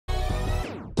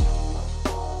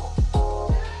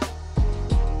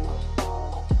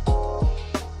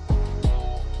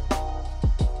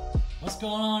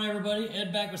going on, everybody?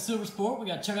 Ed back with Silver Sport. We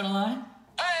got Chuck on the line.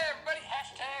 Hey, everybody.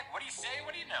 Hashtag, what do you say?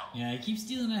 What do you know? Yeah, he keeps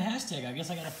stealing that hashtag. I guess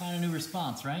I got to find a new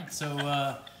response, right?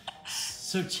 So,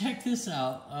 so check this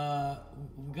out.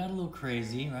 We got a little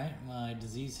crazy, right? My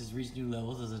disease has reached new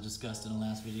levels, as I discussed in the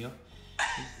last video.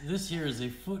 This here is a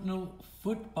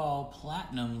football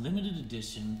platinum limited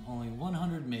edition, only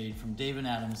 100 made from Dave and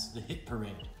Adams, the Hit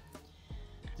Parade.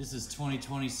 This is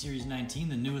 2020 Series 19,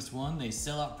 the newest one. They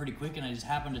sell out pretty quick, and I just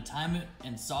happened to time it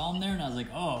and saw them there, and I was like,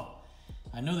 oh,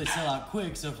 I know they sell out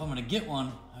quick, so if I'm gonna get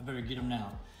one, I better get them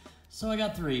now. So I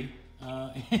got 3.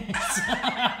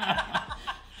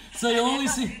 So you'll only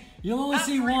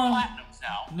see one. Platinums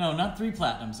now. No, not 3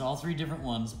 platinums, all 3 different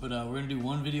ones, but we're gonna do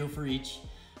one video for each.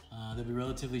 They'll be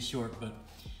relatively short, but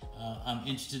I'm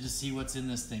interested to see what's in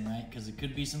this thing, right? Because it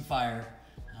could be some fire.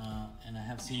 And I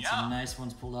have seen some nice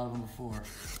ones pulled out of them before.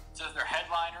 So their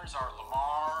headliners are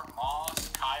Lamar, Moss,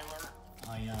 Kyler.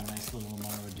 Oh yeah, a nice little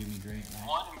Lamar would do me great, right?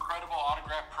 One incredible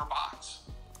autograph per box.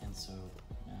 And so,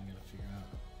 now I gotta figure out.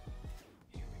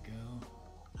 Here we go.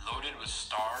 Loaded with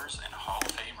stars and Hall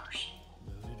of Famers.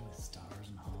 Loaded with stars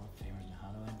and Hall of Famers. Now,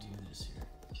 how do I do this here?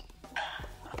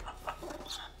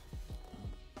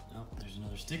 Oh, there's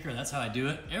another sticker. That's how I do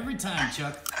it. Every time,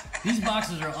 Chuck. These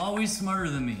boxes are always smarter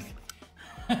than me.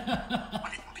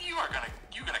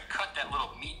 You're gonna cut that little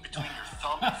meat between your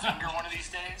thumb and finger one of these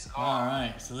days. Oh. All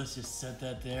right, so let's just set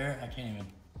that there. I can't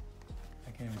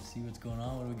even see what's going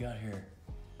on. What do we got here?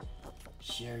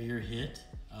 Share your hit.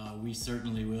 We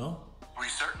certainly will. We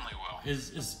certainly will.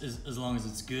 As long as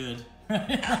it's good.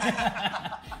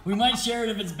 We might share it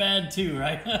if it's bad too,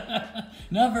 right?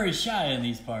 Not very shy in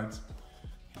these parts.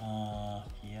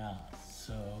 Yeah.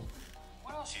 So.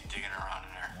 What else are you digging around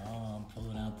in there? Oh, I'm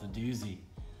pulling out the doozy.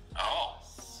 Oh.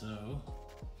 So.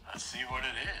 Let's see what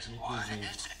it is. What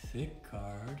is it? Thick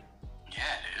card. Yeah,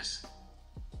 it is.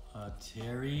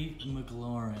 Terry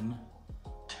McLaurin.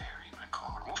 Terry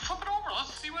McLaurin. We'll flip it over.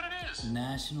 Let's see what it is.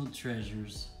 National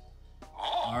Treasures.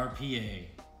 Oh. RPA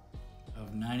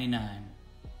of 99.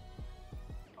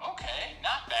 Okay,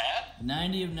 not bad.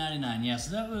 90 of 99. Yeah,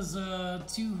 so that was a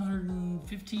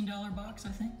 $215 box, I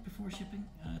think, before shipping.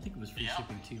 I think it was free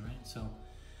shipping too, right? So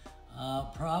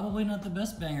probably not the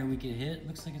best banger we could hit.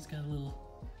 Looks like it's got a little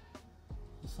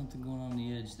something going on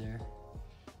the edge there.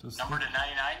 Number to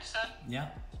 99, you said? Yeah.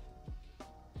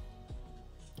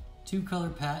 2-color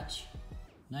patch.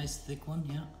 Nice thick one,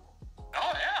 yeah.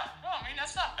 Oh, yeah. Well, I mean,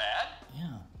 that's not bad.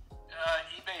 Yeah.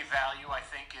 eBay value, I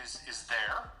think, is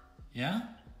there. Yeah?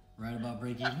 Right about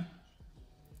break even?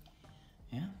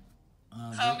 Yeah.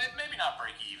 Maybe not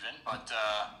break even, but,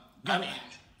 I mean,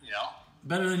 you know.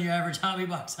 Better than your average hobby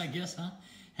box, I guess, huh?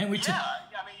 And I mean,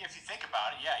 if you think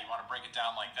about it, yeah, you want to break it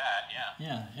down like that, yeah.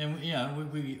 Yeah, and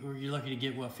you're lucky to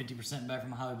get, what, 50% back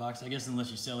from a hobby box, I guess, unless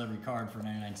you sell every card for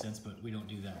 99 cents, but we don't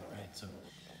do that, right? So,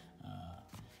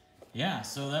 yeah,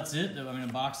 so that's it. I mean,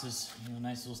 the box is,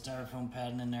 nice little styrofoam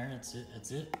padding in there. That's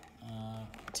it.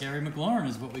 Terry McLaurin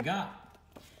is what we got.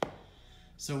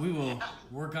 So we will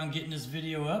work on getting this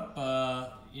video up.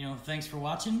 Thanks for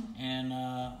watching, and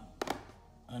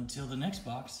until the next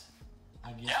box,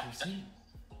 I guess we'll see you.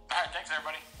 All right, thanks,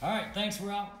 everybody. All right, thanks.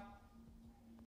 We're out.